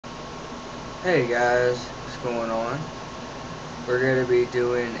Hey guys, what's going on? We're going to be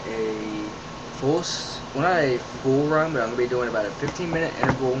doing a well, not a full run, but I'm going to be doing about a 15-minute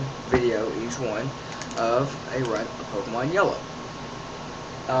interval video each one of a run of Pokemon Yellow.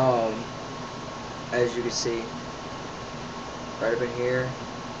 Um, as you can see, right up in here,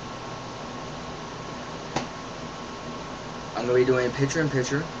 I'm going to be doing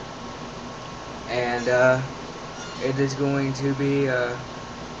picture-in-picture, and it is going to be,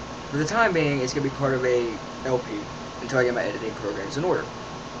 for the time being, it's going to be part of a LP until I get my editing programs in order.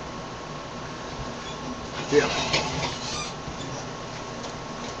 Yeah.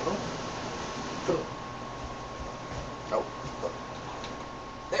 Oh,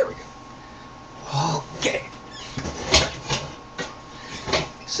 there we go. Okay.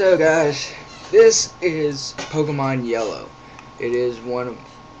 So guys, this is Pokemon Yellow. It is one of...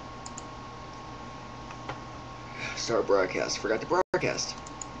 Start broadcast. Forgot to broadcast.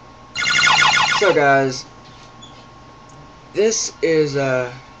 So guys, this is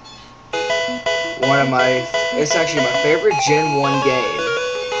one of my... It's actually my favorite Gen 1 game.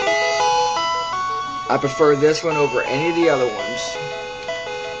 I prefer this one over any of the other ones.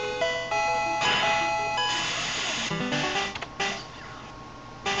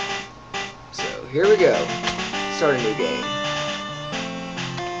 So here we go. Start a new game.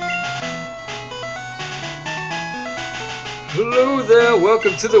 Hello there,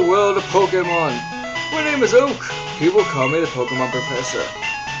 welcome to the world of Pokemon. My name is Oak. People call me the Pokemon Professor.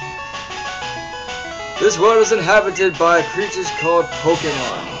 This world is inhabited by creatures called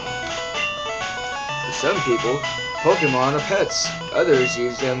Pokemon. For some people, Pokemon are pets. Others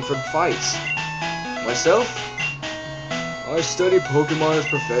use them for fights. Myself, I study Pokemon as a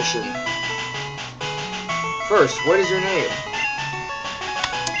profession. First, what is your name?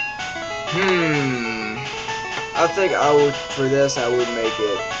 I think for this, I would make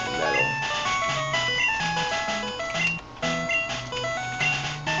it Metal.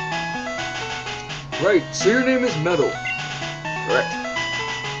 Right, so your name is Metal. Correct.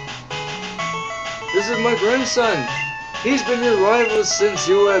 This is my grandson. He's been your rival since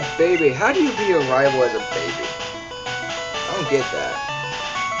you were a baby. How do you be a rival as a baby? I don't get that.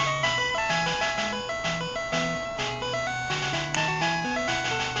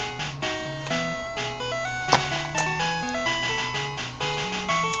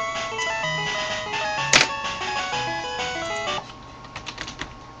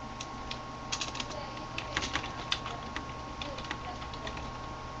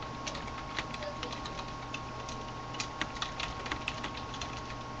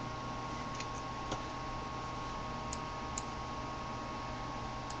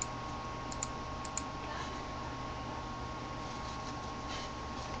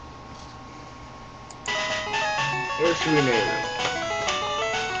 What should we name him?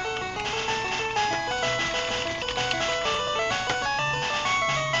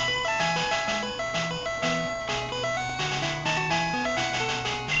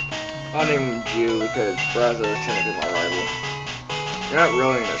 I'll name him Jew because Brazos is technically my rival. Not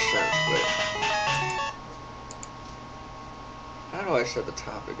really in a sense, but... How do I set the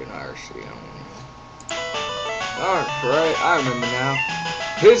topic in IRC? I don't know. Alright, I remember now.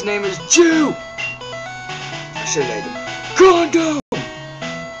 His name is Jew! I should have named him Condom!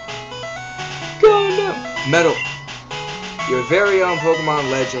 Condom! Metal. Your very own Pokemon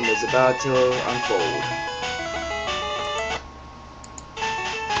legend is about to unfold.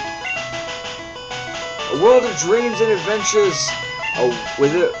 A world of dreams and adventures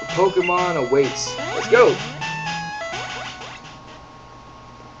with a Pokemon awaits. Let's go!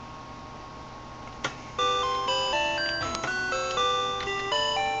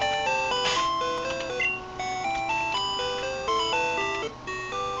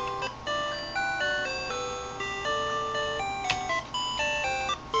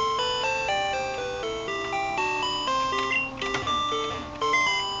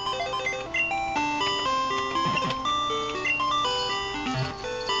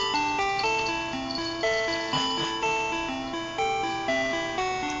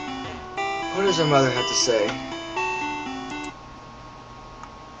 What does her mother have to say?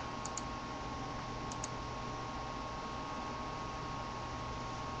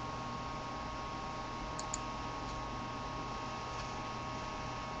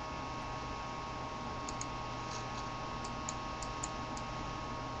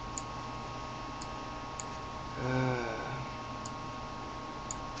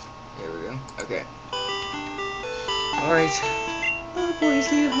 Here we go. Okay. Alright. All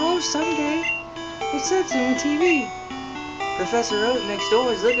boys leave home someday. It said so on TV. Professor Oak next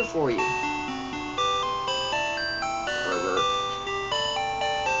door is looking for you.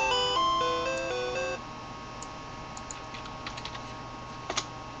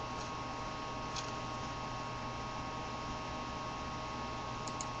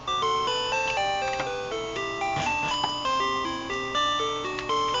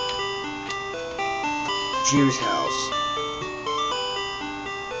 Jew's house.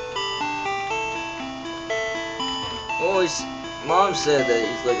 Well, Mom said that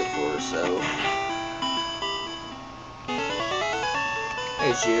he's looking for her, so.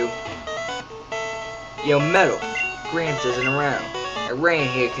 Hey, Jew. Yo, Metal. Gramps isn't around. I ran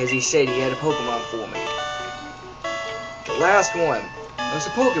here because he said he had a Pokemon for me. The last one. It was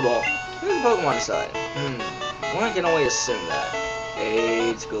a Pokeball. There's a Pokemon inside. One can only assume that.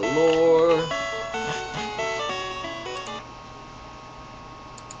 AIDS galore.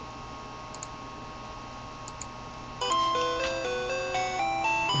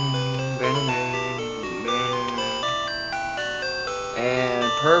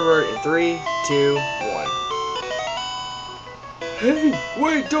 And pervert in 3, 2, 1. Hey,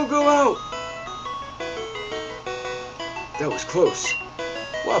 wait, don't go out! That was close.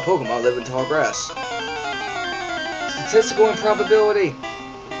 A lot of Pokemon live in tall grass. Statistical improbability.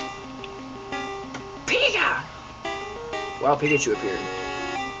 Pika! Wow, Pikachu appeared.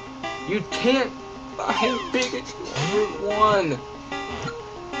 You can't find Pikachu on Route 1.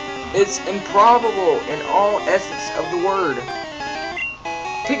 It's improbable in all essence of the word.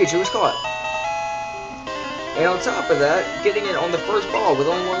 Pikachu was caught. And on top of that, getting it on the first ball with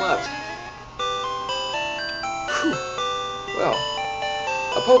only one left. Whew. Well,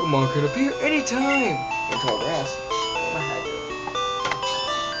 a Pokemon can appear anytime in tall grass. I want my hat.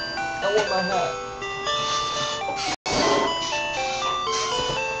 I want my hat.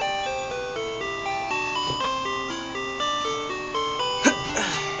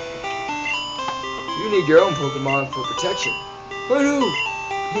 You need your own Pokemon for protection. I know.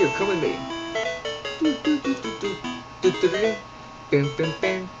 Here, come with me.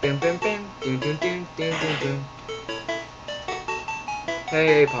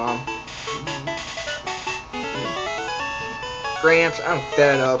 Hey, Palm. Gramps, I'm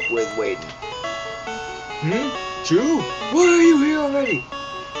fed up with waiting. Chew? Why are you here already?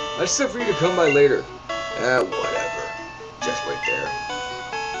 I said for you to come by later. Whatever. Just wait there.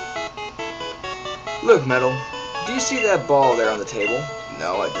 Look, Metal. Do you see that ball there on the table?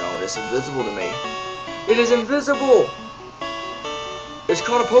 No, I don't. It's invisible to me. It is invisible! It's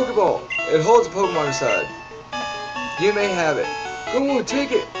called a Pokeball. It holds a Pokemon inside. You may have it. Go on,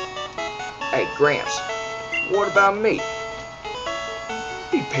 take it. Hey, Gramps. What about me?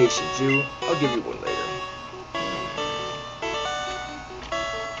 Be patient, Jew. I'll give you one later.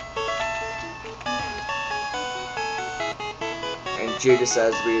 And Jew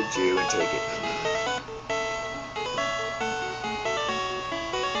decides to be a Jew and take it.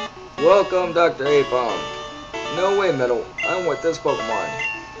 Welcome, Dr. Apom. No way, Metal. I want this Pokemon.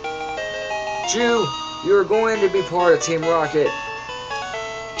 Jew, you're going to be part of Team Rocket.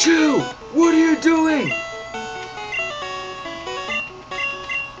 Jew, what are you doing?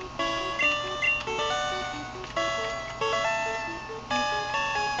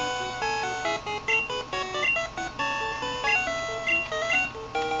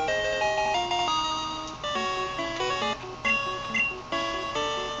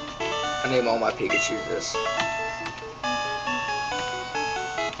 I name all my Pikachu this.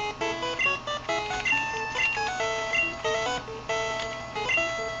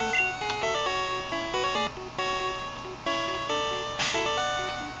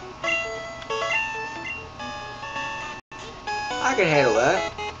 I can handle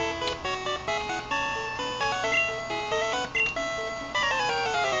that.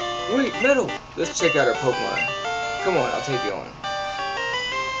 Wait, Metal! Let's check out our Pokemon. Come on, I'll take you on.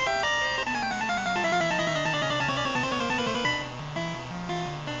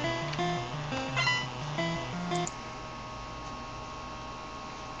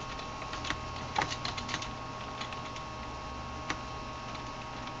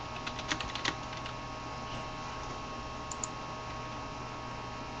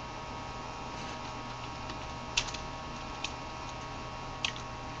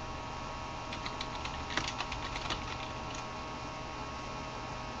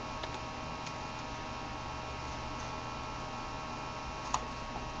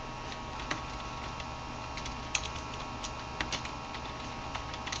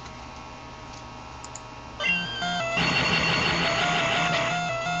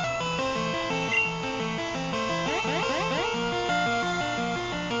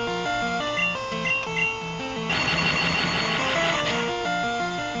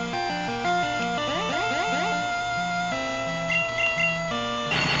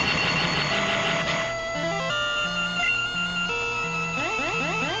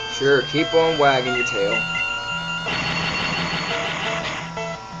 Sure, keep on wagging your tail.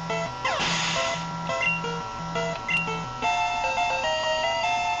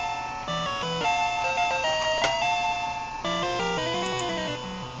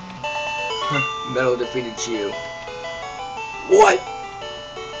 Metal defeated you. What?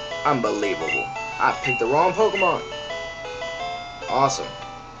 Unbelievable. I picked the wrong Pokemon. Awesome.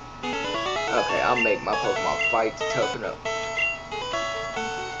 Okay, I'll make my Pokemon fight to toughen up.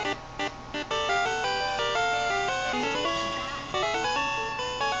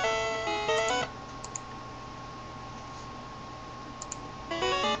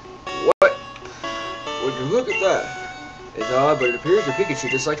 What? Would you look at that? It's odd, but it appears your Pikachu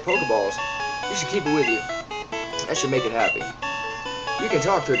just likes Pokeballs. You should keep it with you. That should make it happy. You can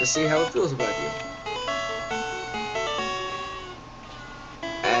talk to it to see how it feels about you.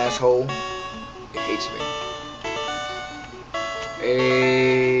 Asshole. It hates me.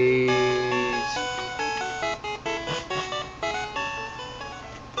 AIDS.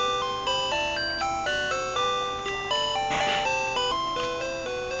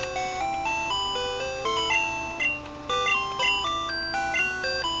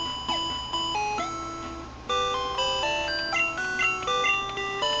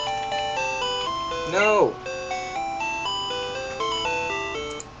 No.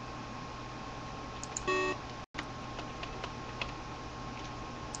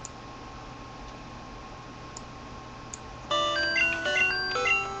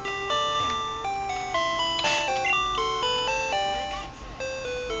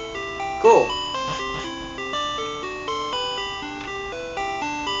 Cool.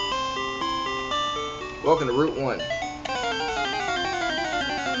 Welcome to Route 1.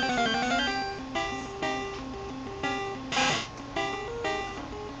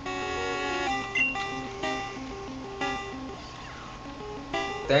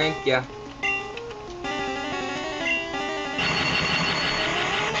 Thank ya.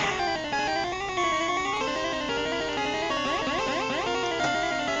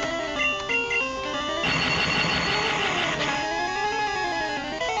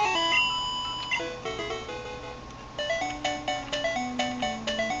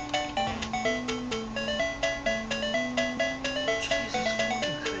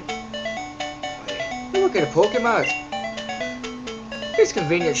 Look at a Pokemon. It's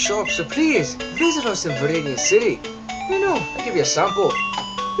convenient shop, so please visit us in Viridian City. You know, I'll give you a sample.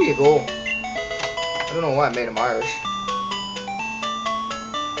 Here you go. I don't know why I made him Irish.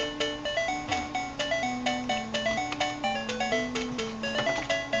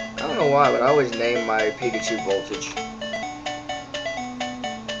 I don't know why, but I always name my Pikachu Voltage.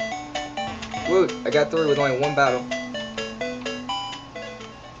 Woot, I got through with only one battle.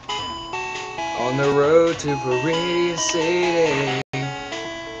 On the road to Viridian City.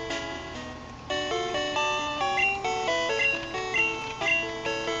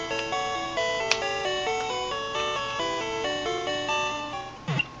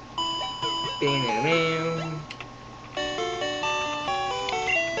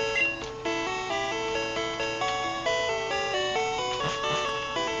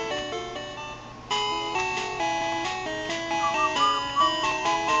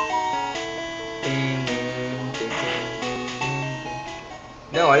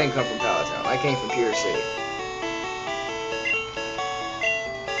 No, I didn't come from Palatown. I came from Pure City.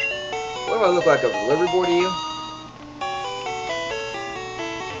 What do I look like, a delivery boy to you?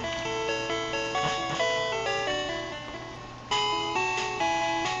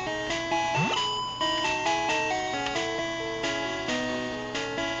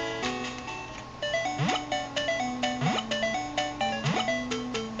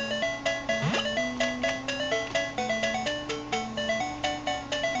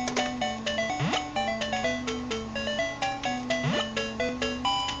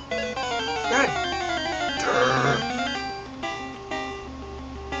 God.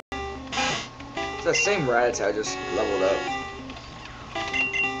 It's that same Rattata I just leveled up.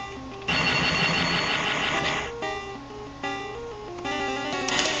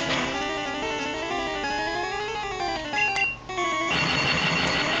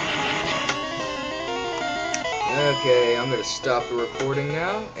 Okay, I'm gonna stop the recording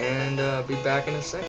now and be back in a second.